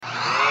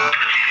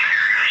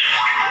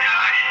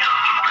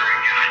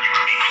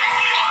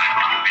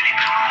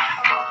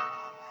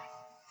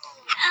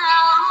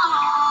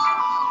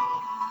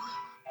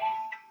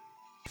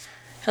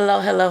Hello,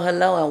 hello,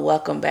 hello, and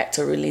welcome back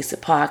to Release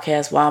It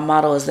Podcast, where our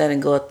motto is letting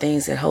go of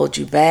things that hold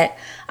you back.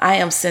 I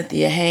am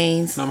Cynthia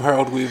Haynes. I'm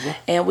Harold Weaver.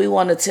 And we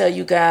want to tell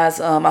you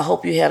guys, I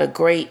hope you had a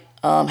great,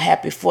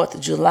 happy 4th of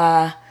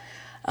July.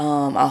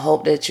 I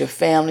hope that you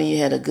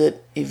had a good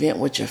event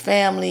with your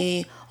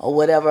family or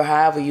whatever,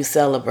 however you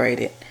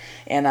celebrated.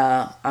 And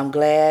I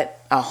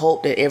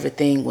hope that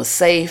everything was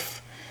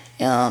safe.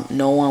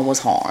 No one was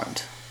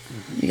harmed.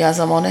 You got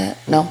something on that?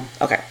 No?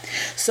 Okay.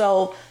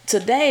 So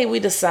today we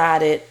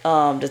decided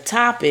the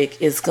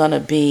topic is going to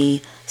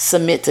be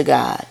submit to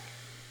God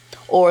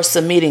or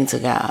submitting to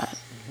God.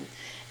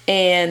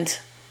 And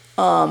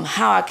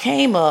how I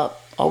came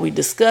up or we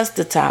discussed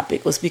the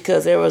topic was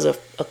because there was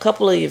a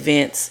couple of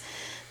events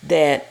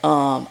that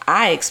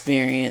I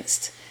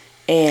experienced.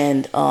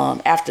 And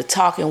after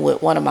talking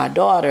with one of my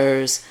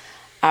daughters,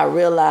 I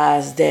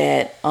realized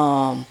that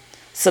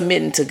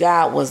submitting to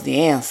God was the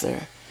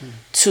answer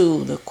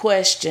to the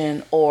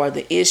question or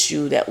the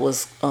issue that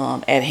was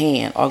at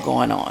hand or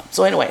going on.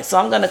 So anyway,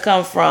 I'm going to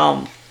come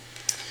from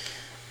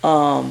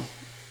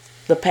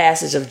the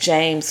passage of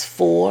James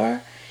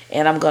 4,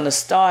 and I'm going to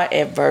start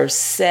at verse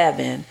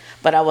 7.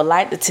 But I would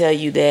like to tell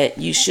you that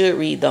you should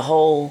read that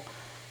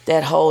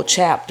whole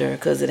chapter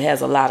because it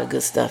has a lot of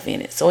good stuff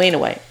in it. So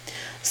anyway,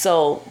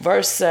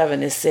 verse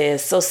 7, it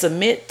says, "So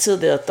submit to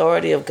the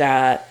authority of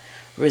God,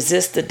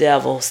 resist the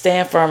devil,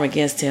 stand firm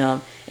against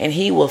him, and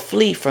he will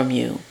flee from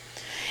you."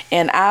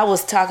 And I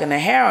was talking to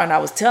Harold, and I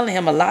was telling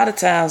him a lot of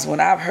times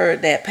when I've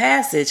heard that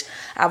passage,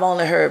 I've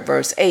only heard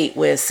verse 8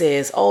 where it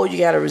says, oh, you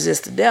got to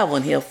resist the devil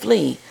and he'll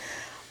flee.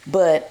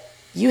 But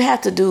you have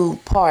to do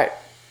part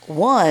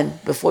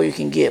 1 before you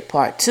can get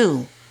part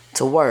 2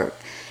 to work.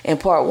 And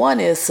part 1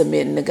 is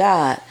submitting to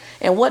God.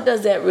 And what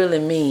does that really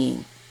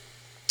mean?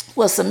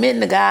 Well,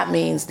 submitting to God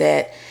means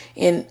that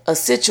in a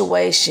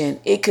situation,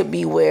 it could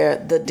be where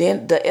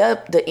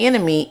the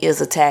enemy is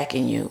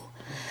attacking you.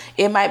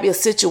 It might be a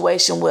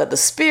situation where the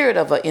spirit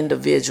of an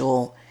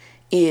individual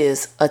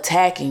is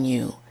attacking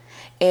you.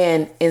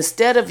 And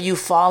instead of you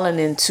falling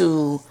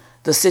into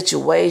the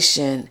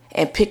situation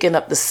and picking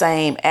up the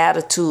same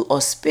attitude or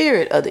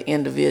spirit of the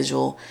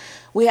individual,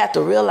 we have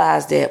to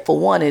realize that, for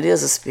one, it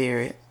is a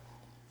spirit.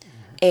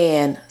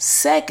 And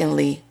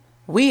secondly,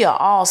 we are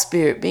all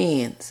spirit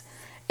beings.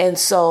 And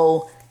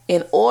so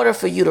in order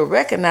for you to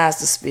recognize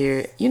the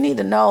spirit, you need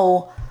to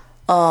know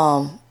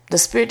the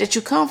spirit that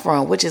you come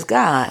from, which is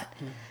God.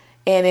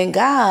 And in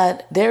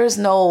God, there is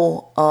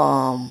no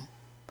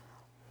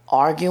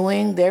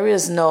arguing. There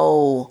is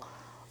no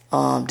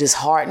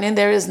disheartening.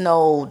 There is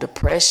no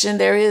depression.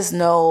 There is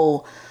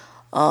no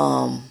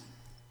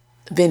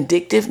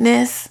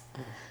vindictiveness.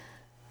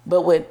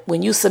 But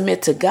when you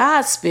submit to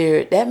God's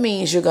spirit, that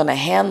means you're going to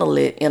handle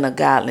it in a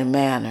godly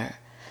manner.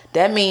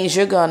 That means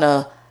you're going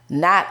to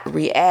not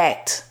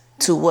react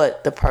to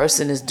what the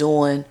person is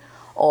doing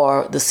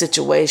or the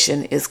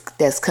situation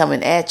that's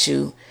coming at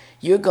you.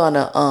 You're going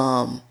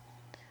to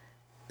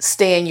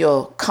stay in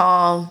your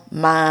calm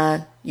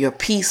mind, your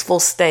peaceful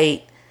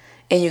state,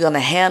 and you're going to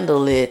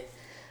handle it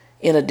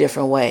in a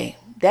different way.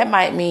 That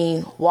might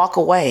mean walk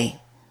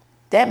away.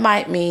 That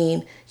might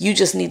mean you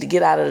just need to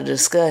get out of the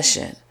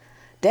discussion.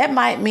 That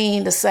might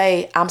mean to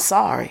say, I'm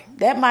sorry.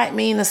 That might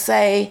mean to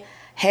say,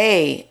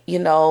 hey,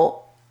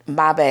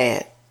 my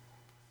bad.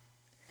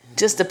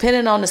 Just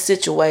depending on the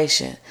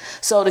situation.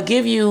 So to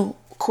give you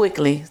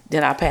quickly,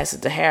 then I'll pass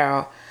it to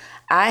Harold.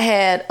 I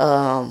have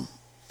an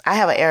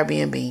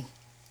Airbnb.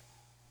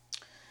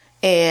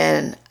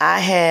 And I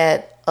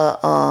had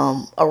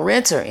a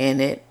renter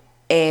in it,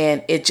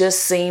 and it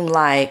just seemed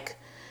like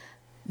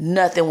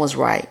nothing was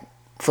right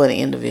for the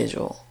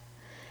individual.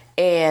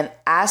 And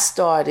I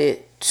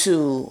started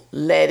to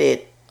let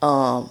it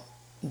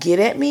get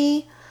at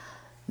me,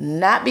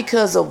 not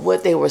because of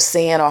what they were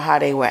saying or how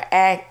they were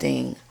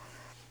acting,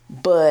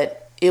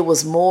 but it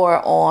was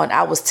more on,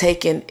 I was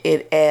taking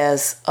it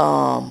as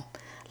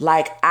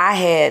like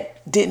I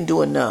didn't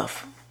do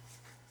enough,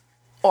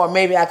 or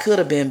maybe I could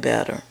have been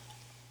better.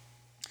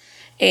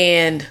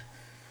 And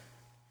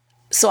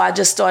so I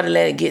just started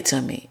letting it get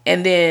to me.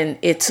 And then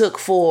it took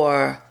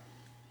for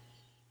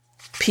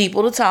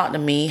people to talk to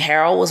me.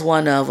 Harold was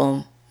one of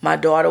them. My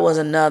daughter was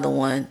another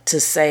one, to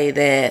say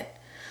that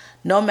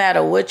no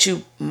matter what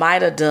you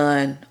might have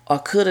done or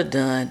could have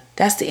done,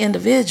 that's the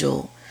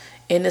individual.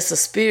 And it's a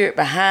spirit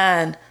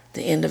behind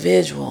the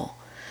individual.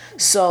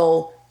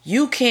 So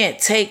you can't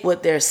take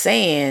what they're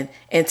saying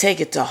and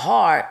take it to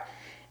heart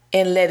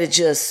and let it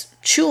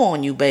just chew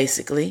on you,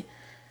 basically.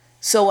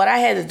 So what I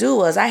had to do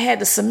was I had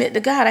to submit to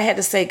God. I had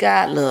to say,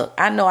 God, look,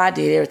 I know I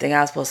did everything I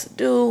was supposed to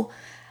do.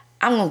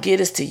 I'm going to give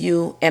this to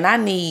you, and I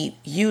need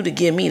you to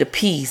give me the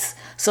peace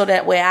so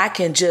that way I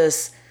can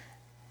just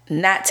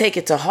not take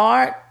it to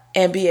heart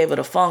and be able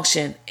to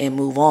function and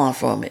move on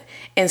from it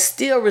and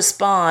still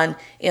respond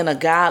in a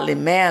godly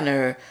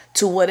manner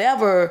to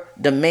whatever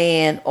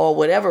demand or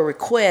whatever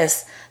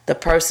request the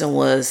person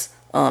was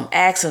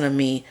asking of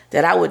me,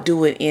 that I would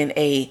do it in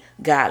a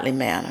godly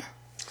manner.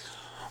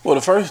 Well,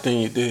 the first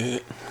thing you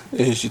did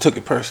is you took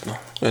it personal.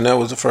 And that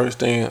was the first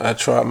thing I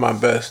tried my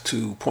best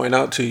to point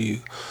out to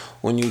you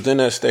when you was in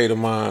that state of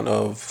mind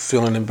of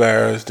feeling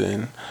embarrassed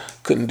and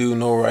couldn't do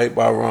no right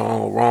by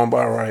wrong or wrong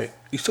by right.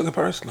 You took it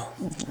personal.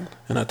 Mm-hmm.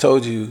 And I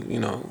told you,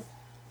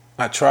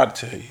 I tried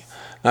to tell you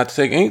not to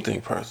take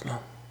anything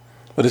personal.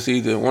 But it's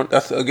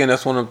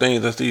that's one of the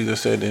things that's easier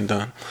said than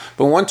done.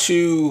 But once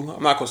you,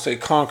 I'm not going to say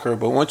conquer,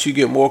 but once you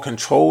get more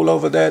control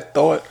over that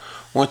thought,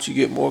 once you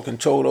get more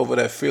control over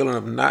that feeling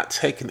of not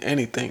taking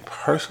anything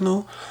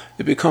personal,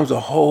 it becomes a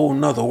whole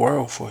nother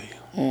world for you.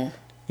 Mm.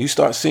 You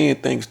start seeing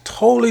things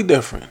totally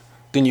different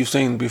than you've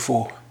seen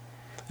before.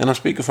 And I'm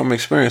speaking from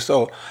experience.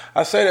 So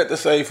I say that to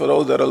say, for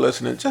those that are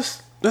listening,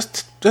 just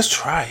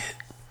try it.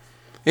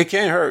 It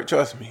can't hurt,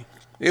 trust me.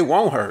 It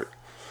won't hurt.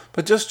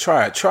 But just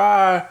try it.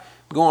 Try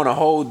going a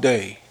whole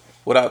day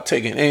without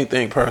taking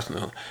anything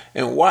personal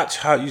and watch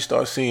how you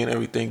start seeing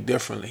everything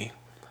differently.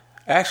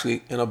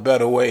 Actually, in a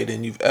better way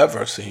than you've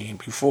ever seen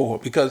before.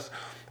 Because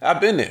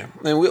I've been there.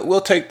 And we'll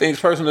take things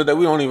personal that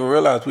we don't even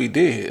realize we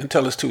did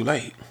until it's too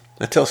late.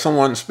 Until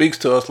someone speaks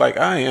to us like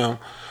I am,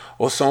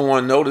 or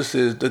someone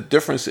notices the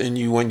difference in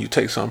you when you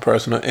take something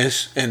personal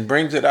and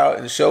brings it out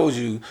and shows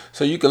you,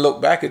 so you can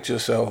look back at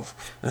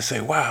yourself and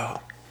say,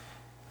 wow,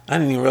 I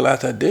didn't even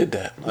realize I did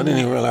that. I didn't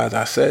even realize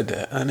I said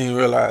that. I didn't even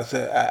realize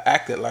that I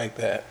acted like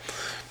that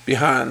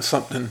behind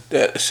something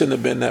that shouldn't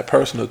have been that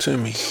personal to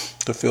me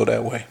to feel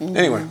that way. Mm-hmm.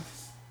 Anyway,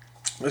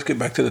 let's get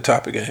back to the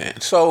topic at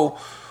hand. So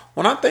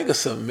when I think of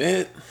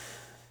submit,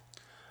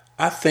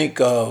 I think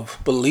of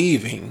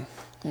believing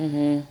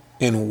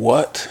in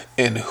what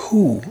and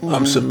who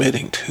I'm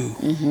submitting to.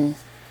 Mm-hmm.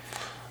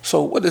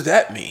 So what does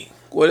that mean?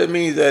 Well, it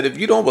means that if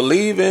you don't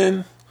believe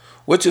in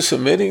what you're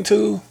submitting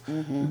to,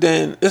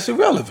 then it's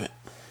irrelevant.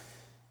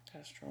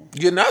 That's true.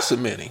 You're not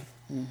submitting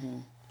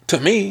to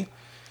me.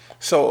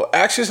 So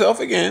ask yourself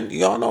again,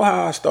 y'all know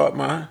how I start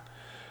mine.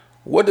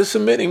 What does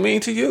submitting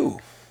mean to you?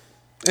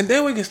 And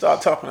then we can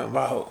start talking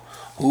about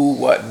who,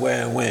 what,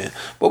 where, and when.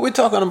 But we're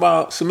talking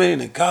about submitting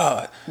to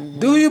God.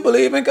 Do you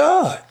believe in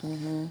God?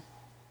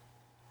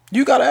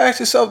 You got to ask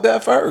yourself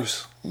that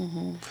first.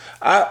 When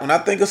I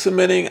think of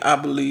submitting, I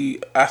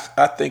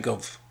think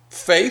of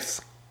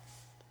faith.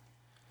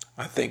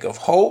 I think of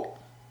hope.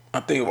 I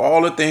think of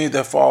all the things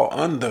that fall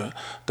under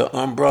the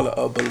umbrella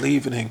of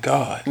believing in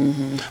God.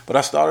 But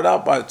I started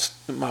out by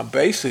my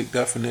basic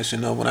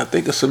definition of when I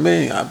think of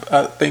submitting,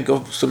 I think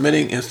of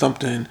submitting in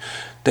something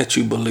that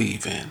you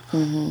believe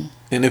in.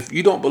 And if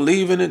you don't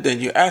believe in it, then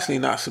you're actually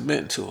not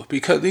submitting to it.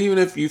 Because even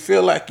if you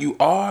feel like you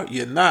are,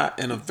 you're not.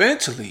 And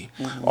eventually,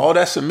 all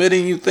that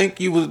submitting you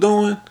think you was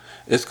doing,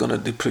 it's going to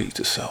deplete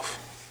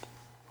itself.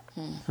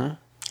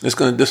 It's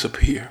going to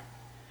disappear.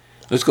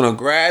 It's going to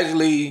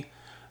gradually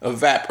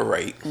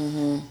evaporate.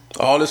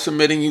 All the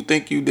submitting you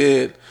think you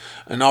did,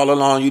 and all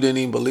along you didn't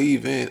even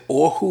believe in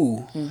or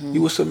who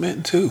you were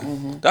submitting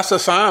to. That's a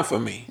sign for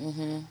me.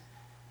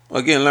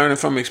 Again, learning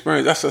from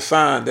experience, that's a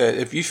sign that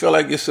if you feel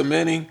like you're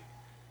submitting,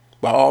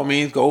 by all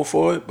means, go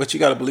for it, but you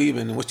got to believe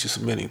in what you're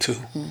submitting to.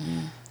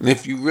 And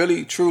if you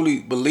really, truly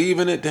believe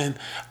in it, then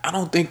I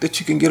don't think that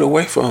you can get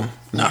away from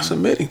not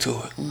submitting to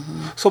it.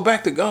 So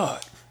back to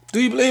God.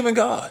 Do you believe in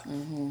God?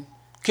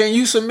 Can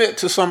you submit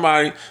to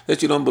somebody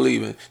that you don't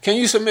believe in? Can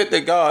you submit to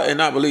God and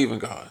not believe in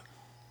God?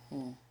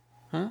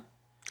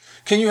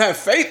 Can you have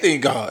faith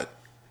in God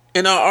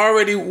and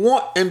already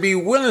want and be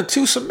willing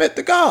to submit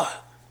to God?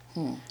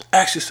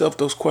 Ask yourself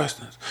those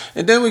questions.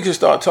 And then we can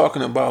start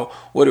talking about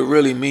what it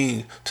really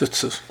means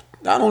to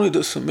not only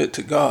to submit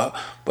to God,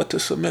 but to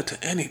submit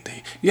to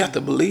anything. You have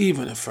to believe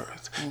in it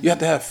first. You have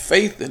to have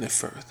faith in it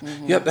first.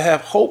 You have to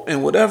have hope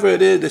in whatever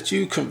it is that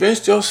you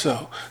convinced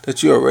yourself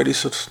that you're ready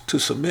to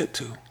submit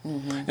to.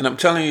 And I'm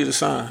telling you the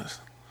signs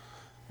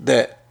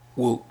that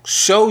will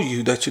show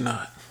you that you're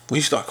not when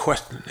you start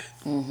questioning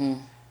it.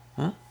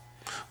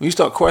 When you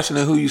start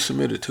questioning who you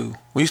submitted to,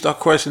 when you start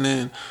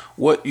questioning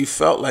what you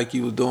felt like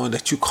you were doing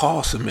that you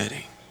call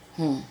submitting.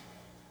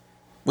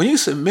 When you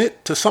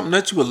submit to something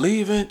that you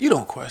believe in, you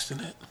don't question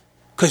it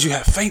because you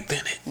have faith in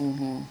it.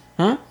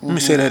 Let me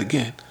say that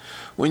again.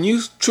 When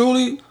you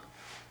truly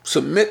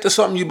submit to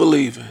something you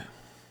believe in,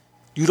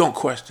 you don't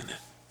question it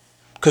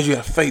because you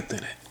have faith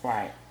in it.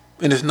 Right.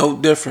 And it's no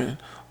different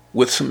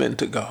with submitting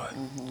to God.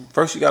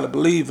 First, you got to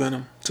believe in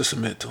Him to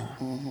submit to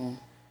Him.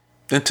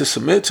 Then to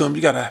submit to Him,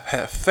 you got to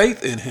have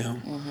faith in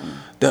Him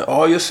that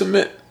all your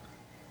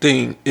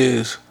submitting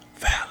is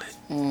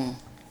valid.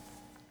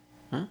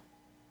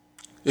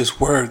 It's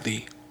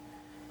worthy.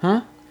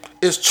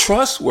 It's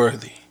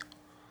trustworthy.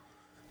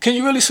 Can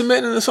you really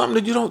submit into something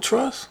that you don't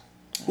trust?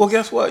 Well,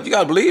 guess what? You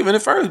got to believe in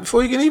it first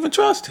before you can even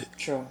trust it.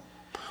 True.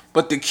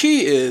 But the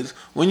key is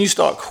when you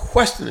start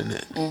questioning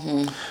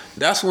it,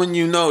 that's when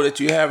you know that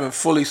you haven't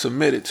fully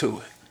submitted to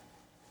it.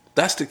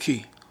 That's the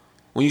key.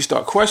 When you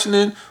start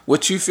questioning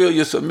what you feel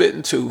you're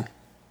submitting to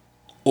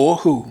or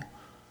who,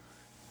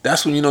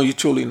 that's when you know you're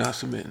truly not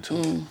submitting to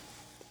it.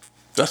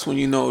 That's when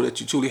you know that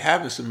you truly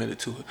haven't submitted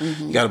to it.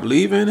 You got to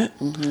believe in it.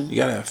 You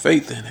got to have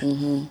faith in it.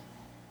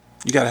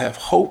 You got to have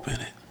hope in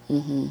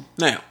it.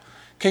 Now,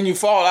 Can you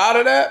fall out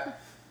of that?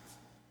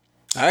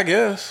 I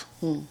guess.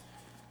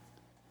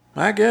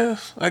 I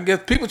guess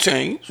people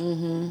change.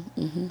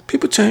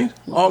 People change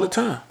all the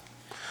time.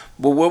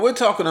 But what we're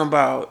talking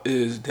about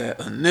is that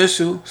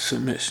initial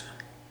submission.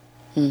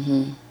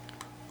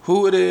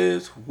 Who it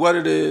is, what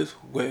it is,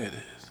 where it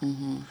is.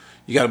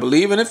 You got to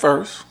believe in it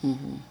first.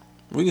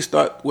 We can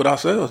start with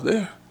ourselves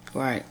there.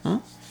 Right.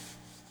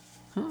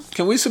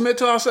 Can we submit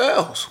to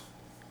ourselves?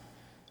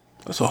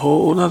 That's a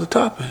whole other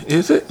topic.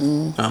 Is it?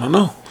 I don't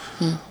know.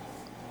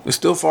 It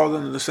still falls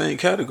into the same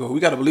category. We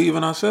got to believe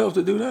in ourselves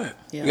to do that.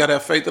 Yeah. We got to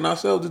have faith in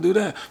ourselves to do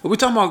that. But we're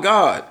talking about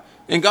God.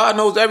 And God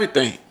knows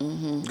everything.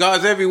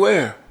 God's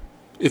everywhere.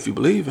 If you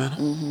believe in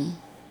Him.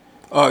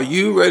 Are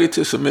you ready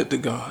to submit to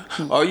God?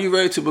 Are you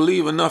ready to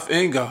believe enough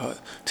in God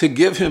to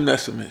give Him that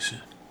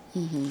submission?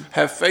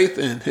 Have faith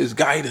in His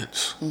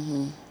guidance.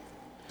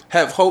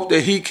 Have hope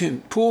that He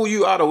can pull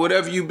you out of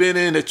whatever you've been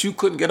in that you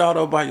couldn't get out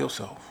of by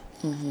yourself.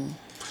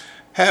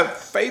 Have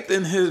faith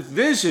in His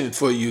vision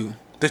for you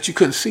that you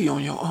couldn't see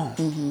on your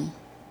own.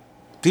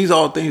 These are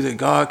all things that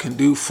God can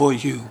do for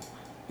you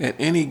at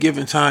any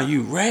given time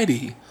you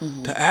ready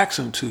to ask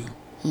Him to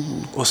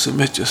or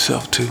submit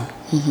yourself to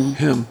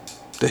Him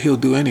that He'll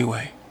do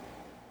anyway.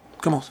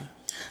 Come on, son.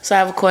 So I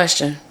have a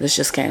question. This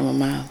just came to my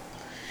mind.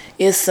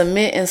 Is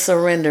submit and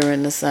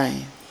surrendering the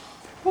same?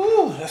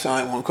 Ooh, that's the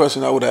only one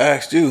question I would have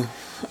asked you.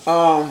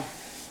 I'm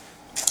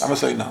going to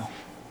say no.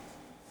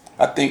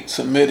 I think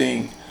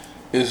submitting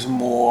is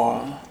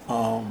more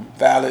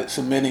valid.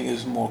 Submitting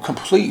is more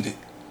completed.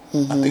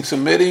 I think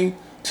submitting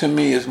to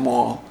me is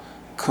more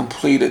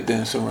completed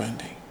than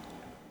surrendering.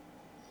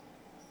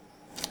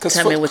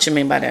 Tell me what you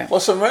mean by that. Well,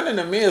 surrendering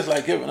to me is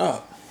like giving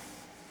up.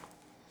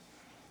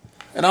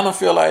 And I don't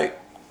feel like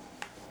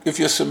if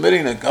you're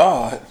submitting to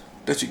God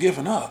that you're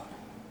giving up.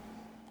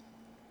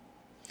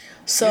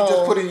 So you're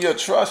just putting your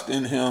trust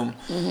in Him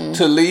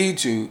to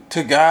lead you,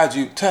 to guide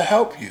you, to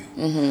help you.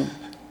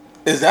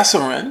 Is that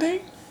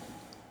surrendering?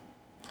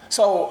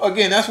 So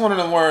again, that's one of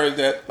them words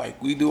that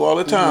like we do all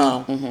the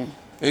time.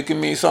 It can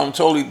mean something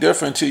totally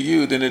different to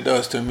you than it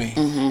does to me.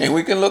 And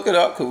we can look it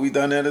up because we've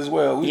done that as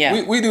well.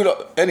 We do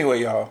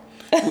anyway, y'all.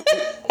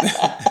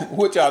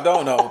 What y'all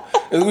don't know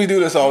is we do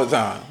this all the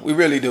time. We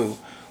really do.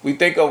 We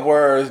think of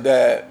words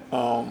that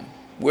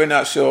we're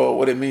not sure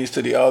what it means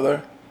to the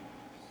other.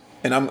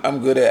 And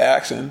I'm good at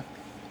asking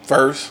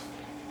first,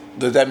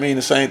 does that mean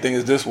the same thing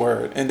as this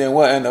word? And then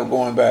we'll end up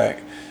going back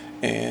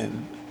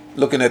and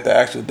looking at the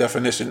actual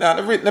definition. Now,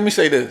 let me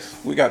say this.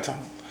 We got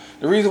time.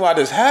 The reason why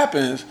this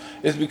happens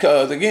is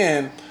because,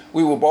 again,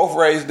 we were both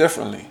raised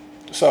differently.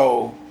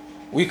 So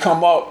we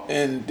come up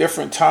in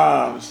different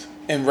times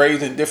and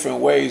raised in different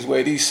ways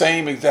where these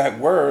same exact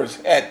words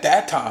at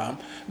that time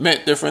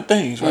meant different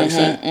things, right?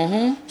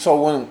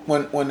 So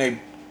when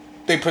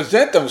they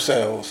present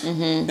themselves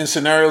in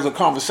scenarios or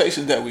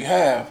conversations that we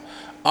have,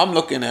 I'm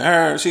looking at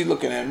her, she's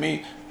looking at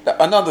me.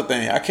 Another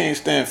thing, I can't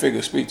stand figure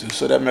of speeches,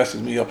 so that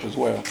messes me up as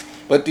well.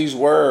 But these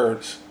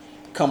words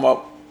come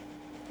up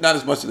not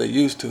as much as they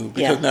used to,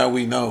 because now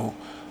we know.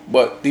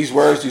 But these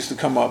words used to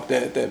come up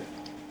that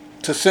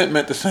to scent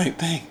meant the same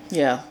thing.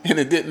 Yeah. And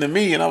it didn't to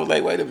me, and I was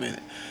like, wait a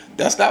minute.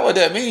 That's not what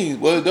that means.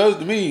 Well, it does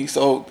to me.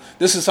 So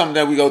this is something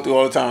that we go through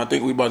all the time. I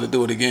think we're about to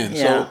do it again.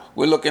 Yeah. So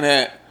we're looking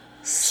at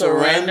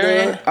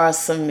surrender or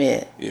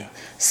submit. Yeah.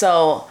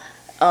 So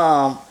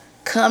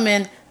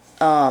coming...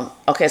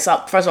 okay, so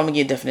first I'm going to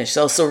give a definition.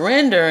 So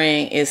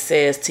surrendering, it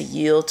says to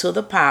yield to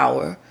the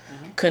power,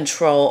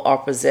 control, or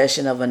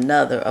possession of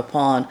another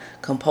upon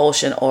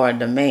compulsion or a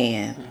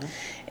demand.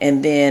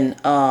 And then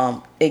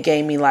it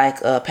gave me like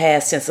a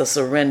past tense of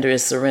surrender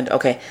is surrender.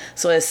 Okay,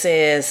 so it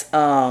says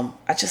I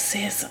just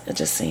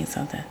seen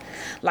something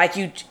like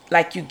you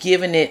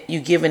giving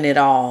it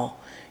all,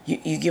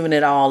 you giving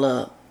it all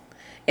up.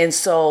 And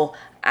so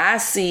I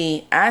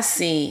see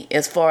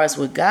as far as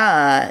with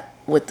God,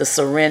 with the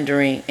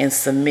surrendering and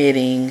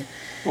submitting.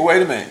 But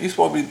wait a minute, you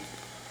supposed to be.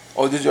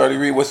 Or did you already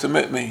read what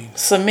submit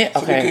means? Submit,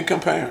 okay. So we can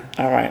compare.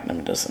 All right, let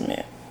me do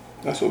submit.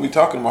 That's what we're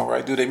talking about,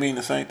 right? Do they mean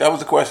the same? That was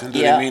the question. Do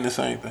they mean the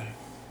same thing?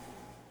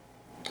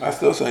 I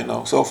still say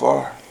no so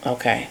far.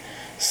 Okay,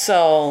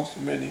 so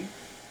submitting.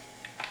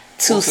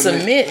 To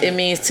submit, it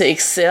means to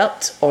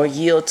accept or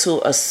yield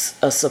to a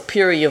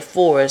superior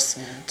force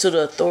to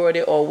the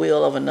authority or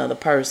will of another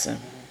person.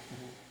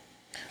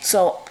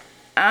 So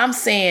I'm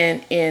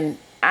saying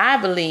I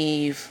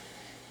believe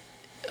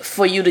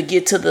for you to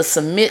get to the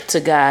submit to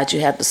God,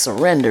 you have to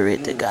surrender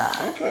it to God.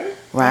 Okay.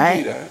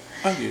 Right?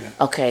 I get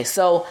that. Okay,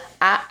 so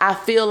I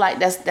feel like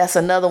that's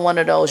another one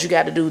of those. You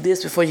got to do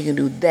this before you can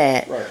do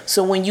that. Right.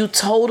 So when you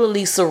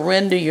totally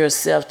surrender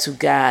yourself to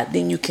God,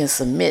 then you can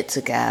submit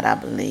to God, I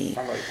believe.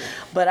 I like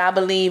that. But I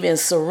believe in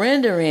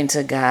surrendering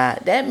to God.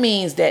 That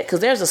means that,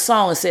 because there's a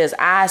song that says,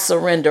 I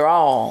surrender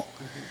all.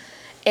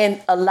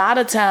 And a lot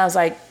of times,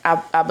 like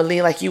I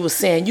believe, like you were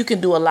saying, you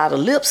can do a lot of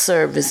lip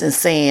service and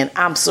saying,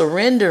 I'm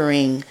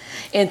surrendering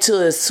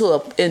until it's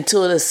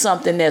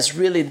something that's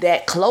really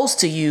that close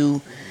to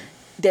you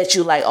that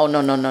you're like, oh,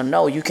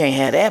 no, you can't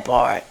have that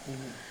part.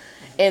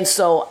 And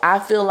so I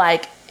feel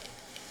like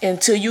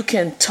until you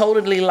can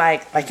totally,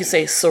 like you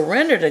say,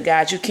 surrender to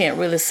God, you can't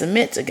really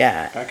submit to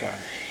God. Okay.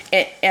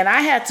 And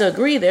I had to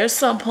agree. There is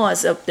some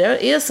parts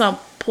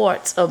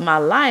of my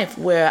life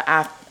where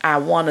I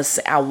want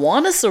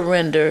to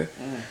surrender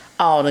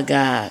all to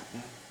God,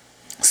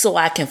 so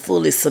I can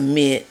fully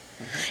submit.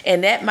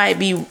 And that might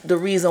be the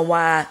reason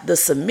why the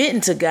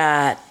submitting to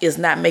God is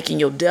not making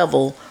your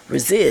devil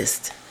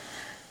resist.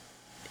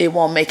 It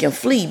won't make him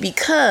flee,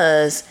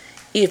 because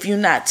if you're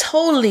not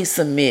totally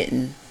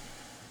submitting,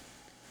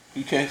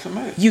 you can't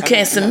submit. You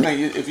can't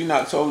submit. If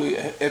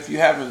you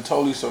haven't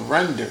totally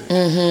surrendered,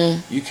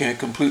 you can't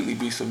completely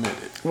be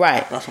submitted.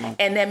 Right. That's what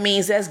and that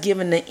means that's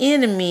giving the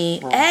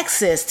enemy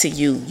access to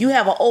you. You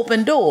have an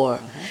open door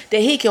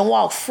that he can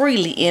walk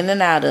freely in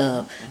and out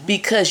of,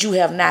 because you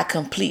have not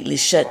completely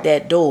shut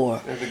that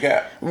door. There's a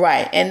gap.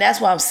 Right. And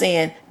that's why I'm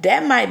saying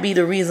that might be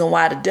the reason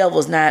why the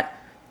devil's not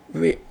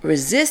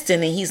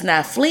resisting and he's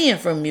not fleeing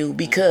from you,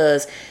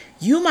 because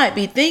you might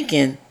be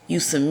thinking you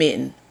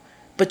submitting,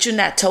 but you're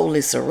not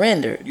totally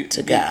surrendered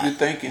to God. You're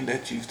thinking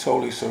that you've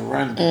totally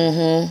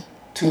surrendered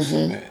to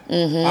submit.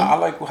 I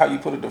like how you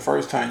put it the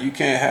first time. You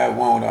can't have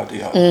one without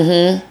the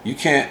other. You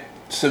can't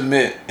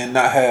submit and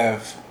not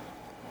have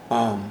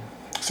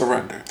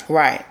surrendered.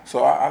 Right.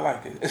 So I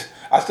like it.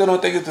 I still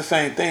don't think it's the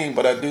same thing,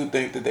 but I do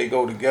think that they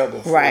go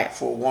together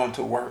for one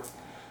to work.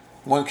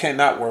 One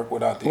cannot work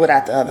without the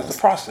other. It's a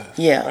process.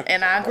 Yeah,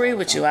 and I agree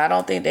with you. I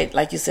don't think they,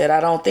 like you said, I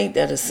don't think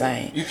they're the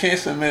same. You can't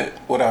submit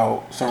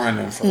without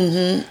surrendering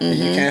first.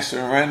 You can't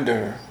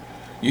surrender.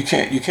 You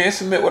can't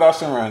submit without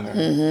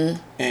surrender.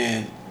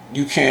 And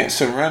you can't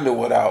surrender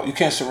without. You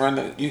can't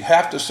surrender. You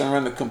have to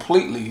surrender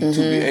completely to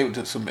be able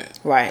to submit.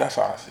 Right. That's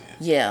how I see it.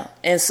 Yeah,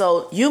 and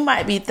so you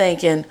might be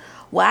thinking,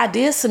 well, I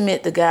did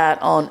submit to God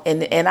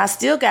and I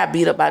still got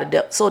beat up by the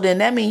devil. So then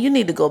that means you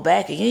need to go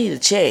back and you need to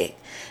check.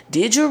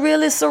 Did you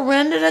really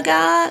surrender to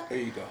God? There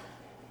you go.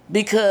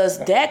 Because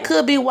that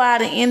could be why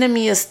the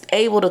enemy is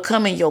able to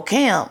come in your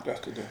camp.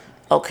 That's the difference.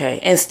 Okay,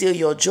 and steal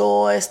your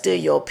joy, steal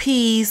your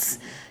peace,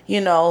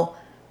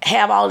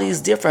 have all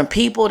these different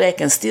people that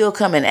can still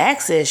come and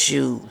access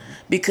you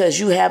because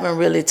you haven't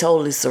really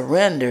totally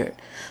surrendered.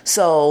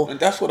 So, and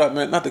that's what I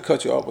meant, not to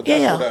cut you off, but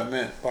that's what I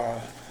meant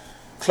by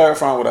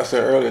clarifying what I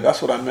said earlier.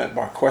 That's what I meant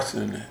by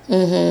questioning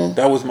it.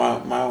 That was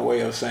my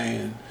way of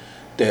saying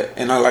that,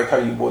 and I like how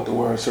you brought the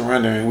word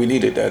surrender, and we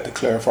needed that to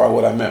clarify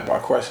what I meant by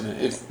questioning.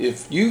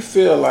 If you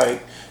feel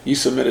like you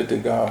submitted to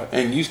God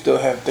and you still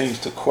have things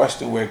to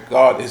question where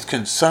God is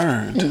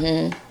concerned,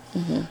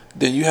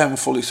 then you haven't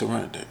fully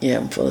surrendered. Yeah,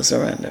 I'm fully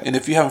surrendered. And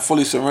if you haven't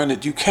fully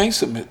surrendered, you can't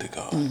submit to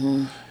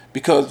God.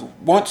 Because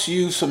once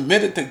you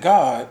submitted to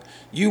God,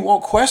 you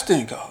won't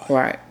question God.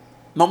 Right.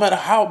 No matter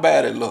how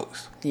bad it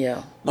looks.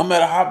 Yeah. No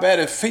matter how bad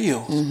it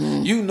feels.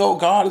 You know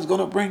God is going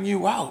to bring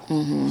you out.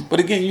 But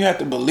again, you have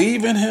to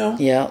believe in Him.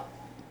 Yeah.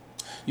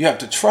 You have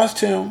to trust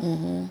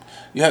Him.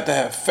 You have to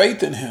have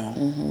faith in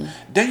Him.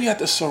 Then you have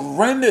to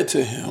surrender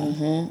to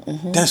Him.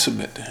 Then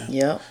submit to Him.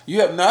 Yeah. You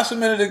have not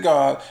submitted to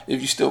God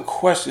if you're still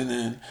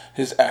questioning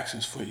His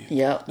actions for you.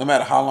 Yeah. No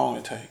matter how long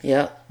it takes.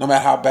 Yeah. No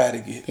matter how bad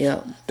it gets.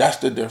 Yeah. That's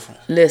the difference.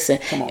 Listen.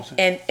 Come on,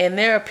 Sam. And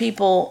there are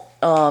people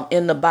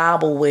in the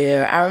Bible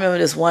where I remember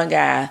this one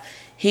guy.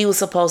 He was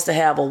supposed to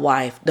have a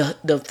wife.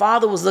 The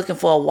father was looking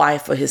for a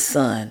wife for his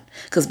son.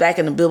 Because back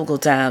in the biblical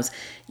times,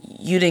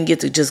 you didn't get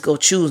to just go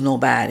choose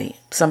nobody.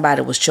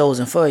 Somebody was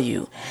chosen for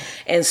you.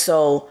 And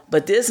so,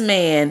 but this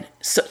man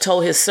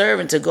told his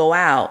servant to go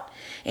out.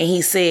 And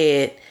he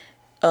said,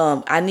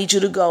 I need you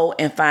to go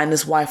and find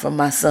this wife for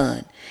my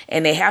son.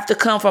 And they have to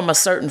come from a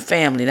certain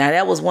family. Now,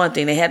 that was one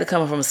thing. They had to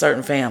come from a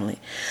certain family.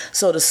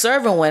 So the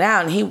servant went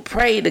out and he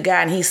prayed to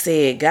God and he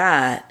said,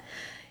 God,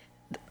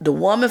 the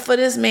woman for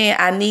this man,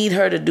 I need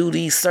her to do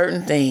these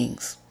certain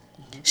things.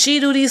 She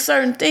do these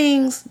certain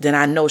things, then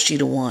I know she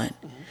the one.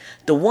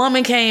 The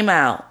woman came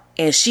out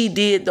and she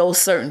did those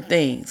certain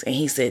things. And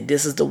he said,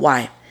 this is the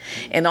wife.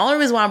 And the only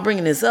reason why I'm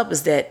bringing this up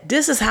is that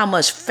this is how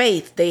much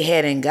faith they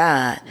had in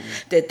God,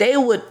 that they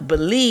would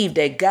believe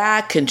that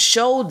God can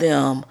show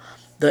them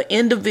the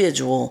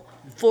individual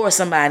for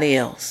somebody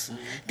else.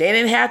 They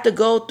didn't have to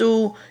go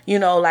through,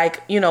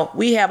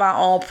 we have our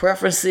own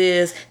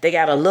preferences. They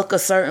got to look a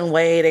certain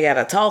way. They got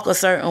to talk a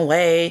certain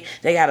way.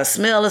 They got to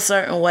smell a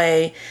certain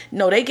way.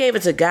 No, they gave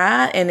it to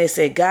God and they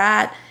said,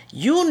 God,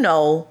 you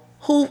know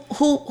who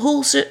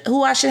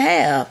I should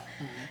have.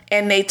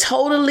 And they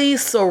totally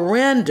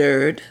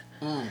surrendered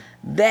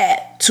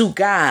that to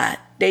God.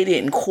 They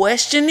didn't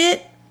question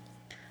it.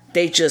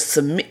 They just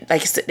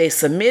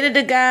submitted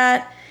to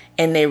God.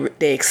 And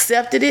they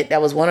accepted it.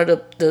 That was one of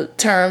the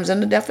terms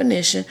in the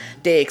definition.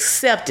 They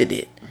accepted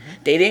it.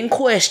 They didn't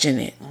question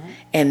it.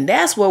 And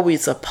that's where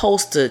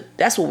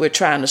that's what we're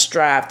trying to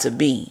strive to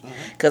be.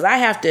 Because I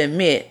have to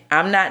admit,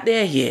 I'm not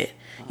there yet.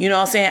 You know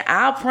what I'm saying?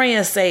 I'll pray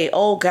and say,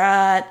 oh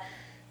God,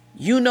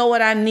 you know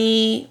what I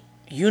need.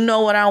 You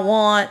know what I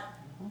want.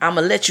 I'm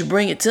going to let you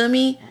bring it to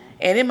me.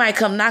 And it might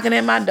come knocking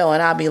at my door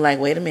and I'll be like,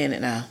 wait a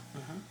minute now.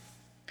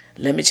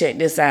 Let me check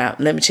this out.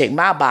 Let me check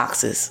my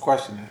boxes.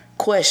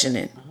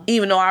 Questioning.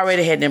 Even though I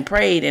already had them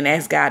prayed and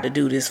asked God to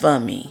do this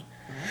for me.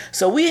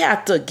 So we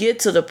have to get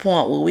to the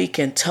point where we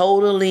can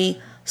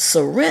totally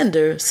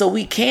surrender so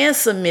we can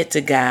submit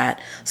to God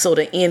so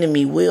the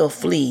enemy will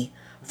flee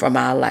from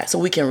our life. So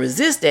we can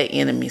resist that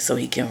enemy so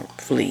he can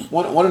flee.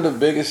 One of the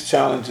biggest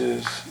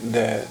challenges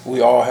that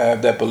we all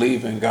have that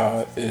believe in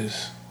God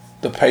is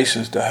the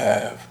patience to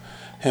have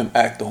him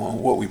act on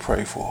what we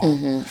pray for.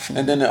 Mm-hmm.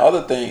 And then the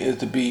other thing is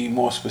to be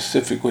more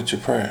specific with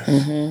your prayers.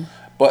 Mm-hmm.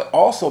 But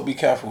also be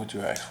careful what you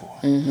ask for.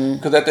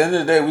 Because at the end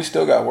of the day, we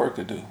still got work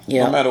to do.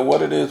 Yep. No matter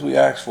what it is we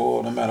ask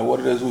for, no matter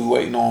what it is we're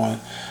waiting on,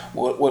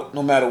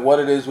 no matter what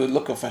it is we're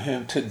looking for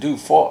him to do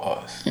for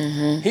us,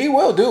 he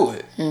will do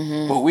it.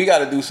 But we got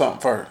to do something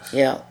first.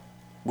 Yeah.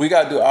 We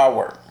got to do our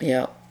work.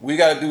 Yeah. We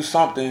got to do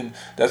something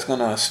that's going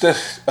to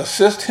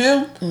assist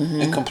him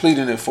in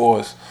completing it for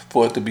us,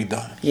 for it to be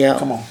done. Yeah,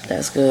 come on.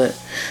 That's good.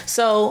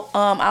 So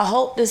I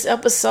hope this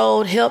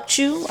episode helped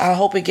you. I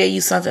hope it gave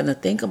you something to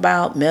think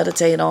about,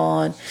 meditate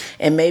on,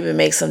 and maybe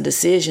make some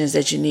decisions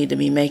that you need to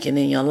be making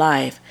in your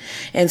life.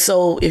 And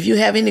so if you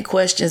have any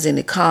questions,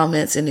 any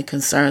comments, any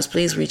concerns,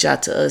 please reach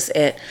out to us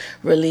at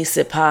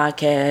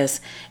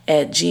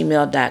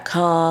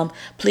releaseitpodcast@gmail.com.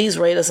 Please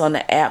rate us on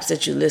the apps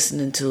that you're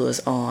listening to us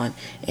on.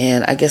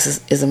 And I guess,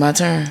 is it my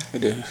turn?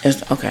 It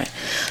is. Okay.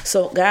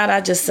 So God,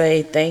 I just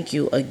say thank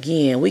you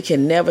again. We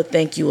can never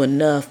thank you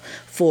enough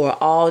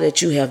for all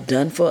that you have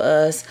done for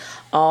us,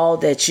 all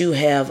that you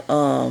have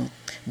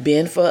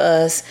been for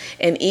us,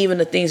 and even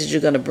the things that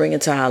you're going to bring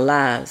into our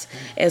lives.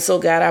 And so,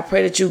 God, I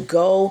pray that you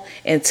go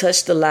and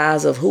touch the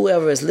lives of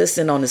whoever is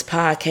listening on this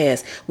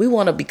podcast. We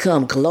want to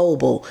become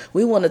global.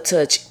 We want to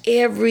touch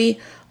every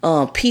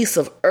piece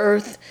of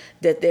earth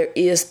that there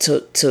is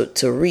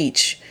to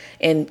reach.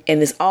 And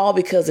it's all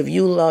because of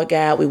you, Lord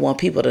God. We want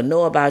people to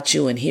know about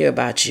you and hear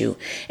about you.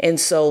 And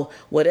so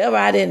whatever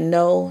I didn't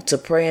know to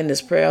pray in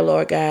this prayer,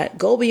 Lord God,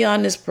 go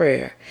beyond this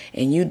prayer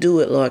and you do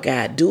it, Lord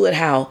God. Do it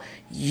how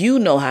you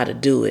know how to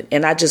do it.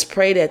 And I just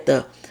pray that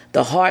the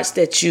hearts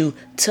that you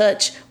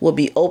touch will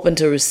be open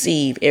to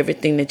receive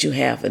everything that you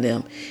have for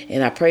them.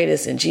 And I pray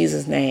this in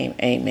Jesus' name.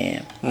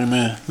 Amen.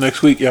 Amen.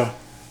 Next week, y'all.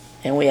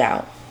 And we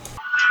out.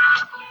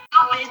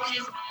 I'm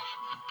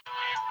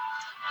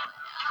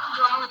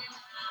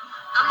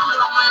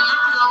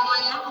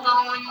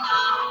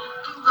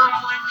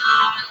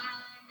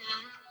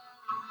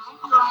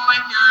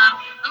going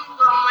up.